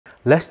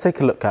Let's take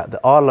a look at the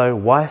Arlo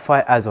Wi-Fi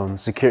add-on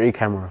security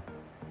camera.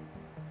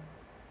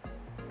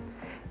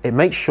 It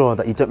makes sure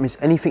that you don't miss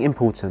anything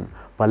important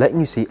by letting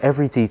you see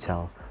every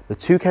detail. The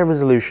 2K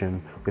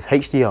resolution with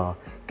HDR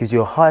gives you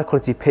a higher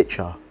quality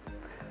picture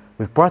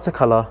with brighter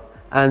colour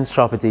and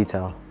sharper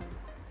detail.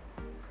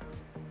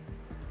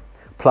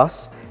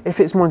 Plus, it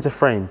fits more into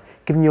frame,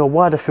 giving you a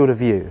wider field of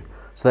view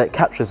so that it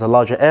captures a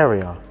larger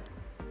area.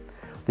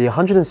 The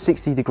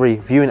 160-degree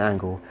viewing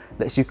angle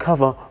lets you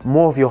cover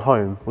more of your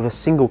home with a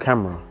single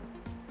camera.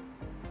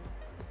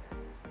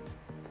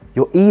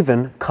 You're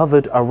even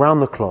covered around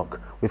the clock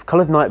with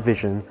coloured night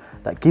vision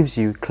that gives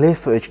you clear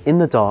footage in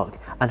the dark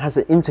and has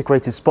an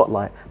integrated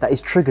spotlight that is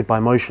triggered by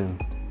motion.